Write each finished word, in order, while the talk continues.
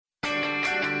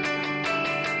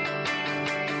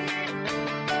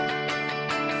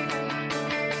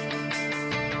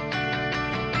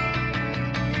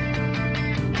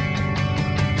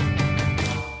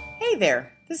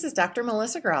there, this is Dr.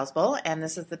 Melissa Grausbel, and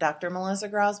this is the Dr. Melissa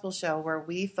Grausbel Show, where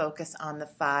we focus on the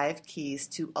 5 keys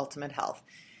to ultimate health.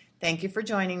 Thank you for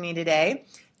joining me today.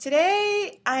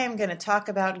 Today, I am going to talk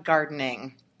about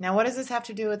gardening. Now, what does this have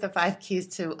to do with the 5 keys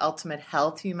to ultimate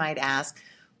health, you might ask?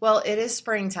 Well, it is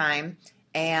springtime,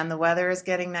 and the weather is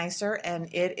getting nicer,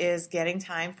 and it is getting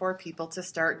time for people to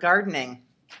start gardening.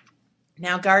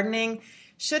 Now, gardening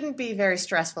shouldn't be a very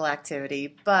stressful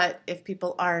activity, but if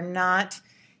people are not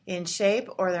in shape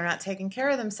or they're not taking care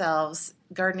of themselves,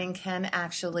 gardening can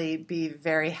actually be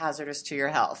very hazardous to your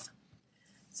health.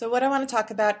 So what I want to talk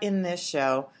about in this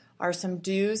show are some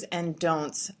do's and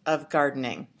don'ts of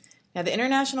gardening. Now, the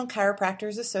International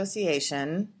Chiropractors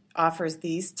Association offers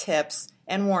these tips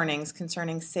and warnings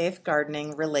concerning safe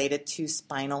gardening related to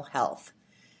spinal health.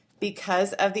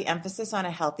 Because of the emphasis on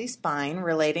a healthy spine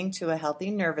relating to a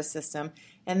healthy nervous system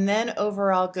and then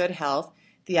overall good health,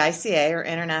 the ICA, or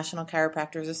International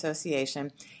Chiropractors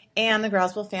Association, and the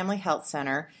Grausbel Family Health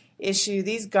Center issue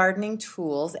these gardening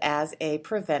tools as a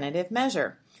preventative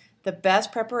measure. The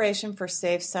best preparation for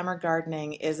safe summer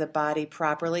gardening is a body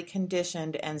properly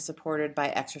conditioned and supported by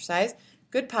exercise,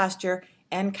 good posture,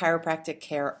 and chiropractic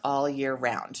care all year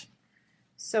round.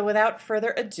 So without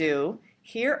further ado,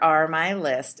 here are my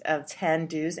list of 10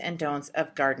 do's and don'ts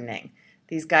of gardening.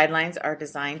 These guidelines are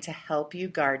designed to help you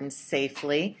garden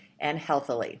safely and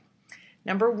healthily.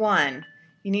 Number 1,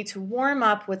 you need to warm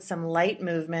up with some light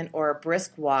movement or a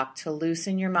brisk walk to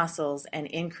loosen your muscles and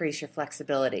increase your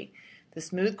flexibility. The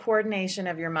smooth coordination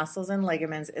of your muscles and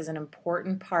ligaments is an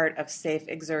important part of safe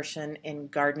exertion in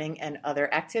gardening and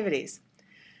other activities.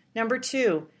 Number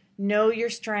 2, know your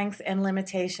strengths and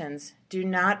limitations. Do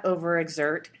not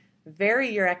overexert. Vary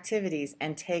your activities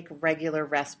and take regular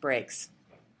rest breaks.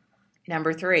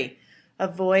 Number 3,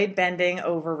 avoid bending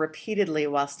over repeatedly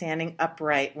while standing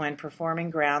upright when performing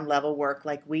ground level work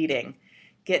like weeding.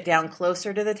 Get down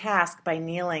closer to the task by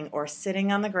kneeling or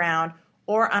sitting on the ground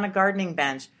or on a gardening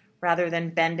bench rather than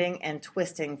bending and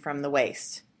twisting from the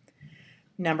waist.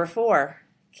 Number 4,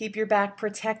 keep your back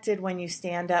protected when you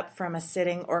stand up from a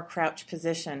sitting or crouch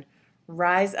position.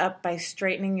 Rise up by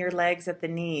straightening your legs at the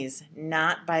knees,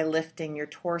 not by lifting your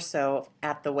torso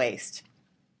at the waist.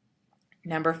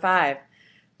 Number 5,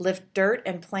 lift dirt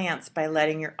and plants by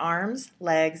letting your arms,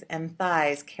 legs, and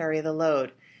thighs carry the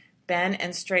load. Bend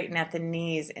and straighten at the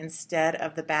knees instead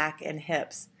of the back and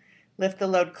hips. Lift the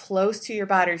load close to your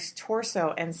body's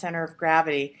torso and center of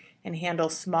gravity and handle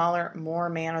smaller, more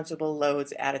manageable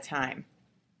loads at a time.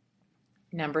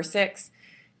 Number 6,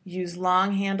 use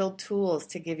long-handled tools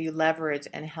to give you leverage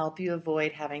and help you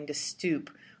avoid having to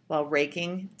stoop while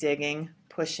raking, digging,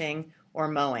 pushing, or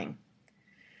mowing.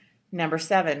 Number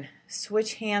 7,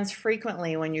 switch hands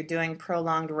frequently when you're doing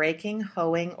prolonged raking,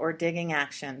 hoeing, or digging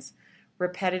actions.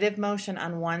 Repetitive motion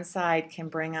on one side can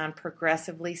bring on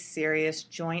progressively serious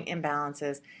joint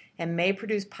imbalances and may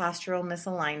produce postural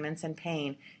misalignments and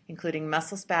pain, including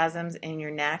muscle spasms in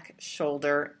your neck,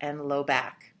 shoulder, and low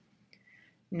back.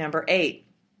 Number 8,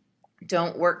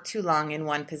 don't work too long in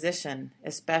one position,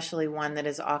 especially one that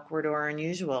is awkward or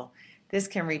unusual. This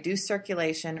can reduce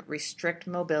circulation, restrict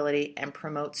mobility, and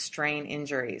promote strain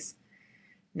injuries.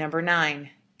 Number 9,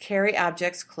 carry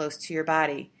objects close to your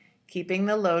body. Keeping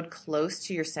the load close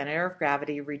to your center of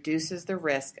gravity reduces the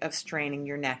risk of straining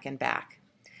your neck and back.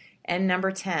 And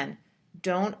number 10,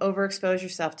 don't overexpose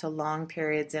yourself to long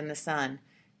periods in the sun.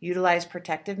 Utilize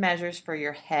protective measures for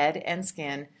your head and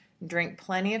skin, drink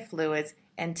plenty of fluids,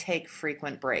 and take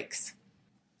frequent breaks.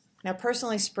 Now,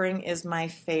 personally, spring is my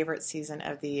favorite season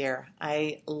of the year.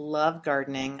 I love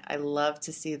gardening. I love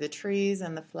to see the trees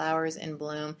and the flowers in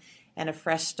bloom and a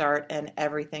fresh start and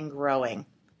everything growing.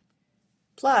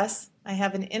 Plus, I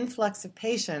have an influx of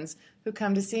patients who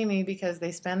come to see me because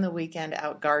they spend the weekend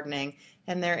out gardening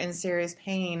and they're in serious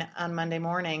pain on Monday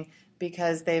morning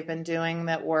because they've been doing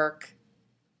that work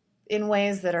in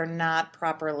ways that are not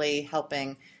properly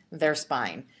helping their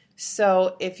spine.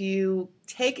 So if you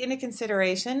take into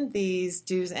consideration these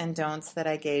do's and don'ts that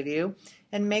I gave you,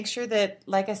 and make sure that,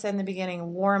 like I said in the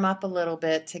beginning, warm up a little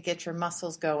bit to get your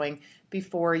muscles going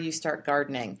before you start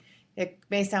gardening. It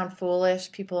may sound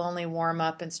foolish, people only warm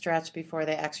up and stretch before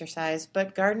they exercise,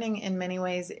 but gardening in many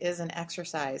ways is an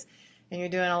exercise. And you're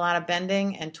doing a lot of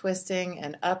bending and twisting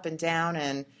and up and down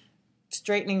and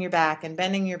straightening your back and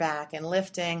bending your back and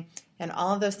lifting, and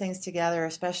all of those things together,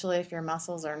 especially if your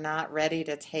muscles are not ready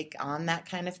to take on that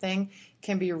kind of thing,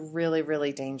 can be really,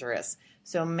 really dangerous.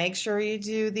 So make sure you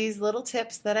do these little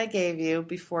tips that I gave you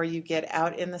before you get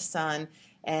out in the sun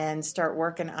and start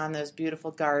working on those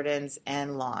beautiful gardens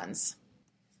and lawns.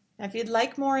 Now, if you'd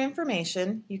like more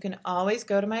information, you can always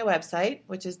go to my website,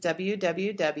 which is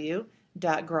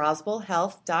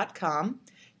www.grosbelhealth.com.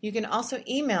 You can also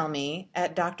email me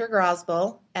at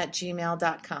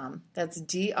drgrosboll@gmail.com. That's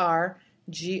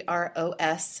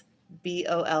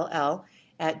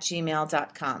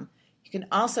drgrosboll@gmail.com. You can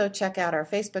also check out our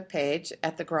Facebook page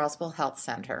at the Grosboll Health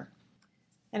Center.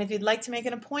 And if you'd like to make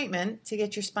an appointment to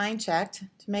get your spine checked,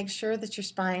 to make sure that your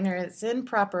spine is in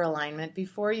proper alignment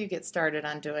before you get started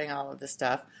on doing all of this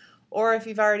stuff, or if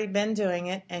you've already been doing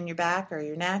it and your back or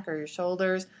your neck or your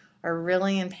shoulders are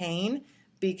really in pain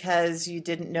because you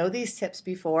didn't know these tips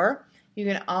before, you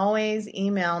can always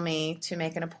email me to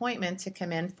make an appointment to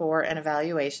come in for an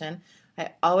evaluation.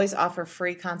 I always offer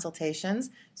free consultations,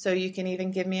 so you can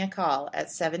even give me a call at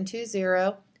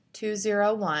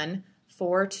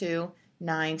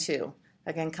 720-201-4292.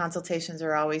 Again, consultations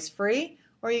are always free,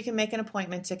 or you can make an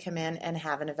appointment to come in and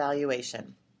have an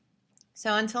evaluation.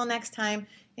 So until next time,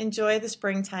 enjoy the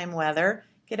springtime weather,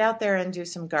 get out there and do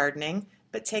some gardening,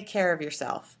 but take care of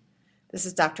yourself. This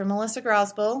is Dr. Melissa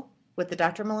Grosboll with the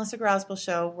Dr. Melissa Grosboll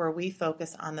Show, where we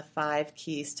focus on the 5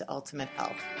 keys to ultimate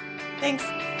health. Thanks.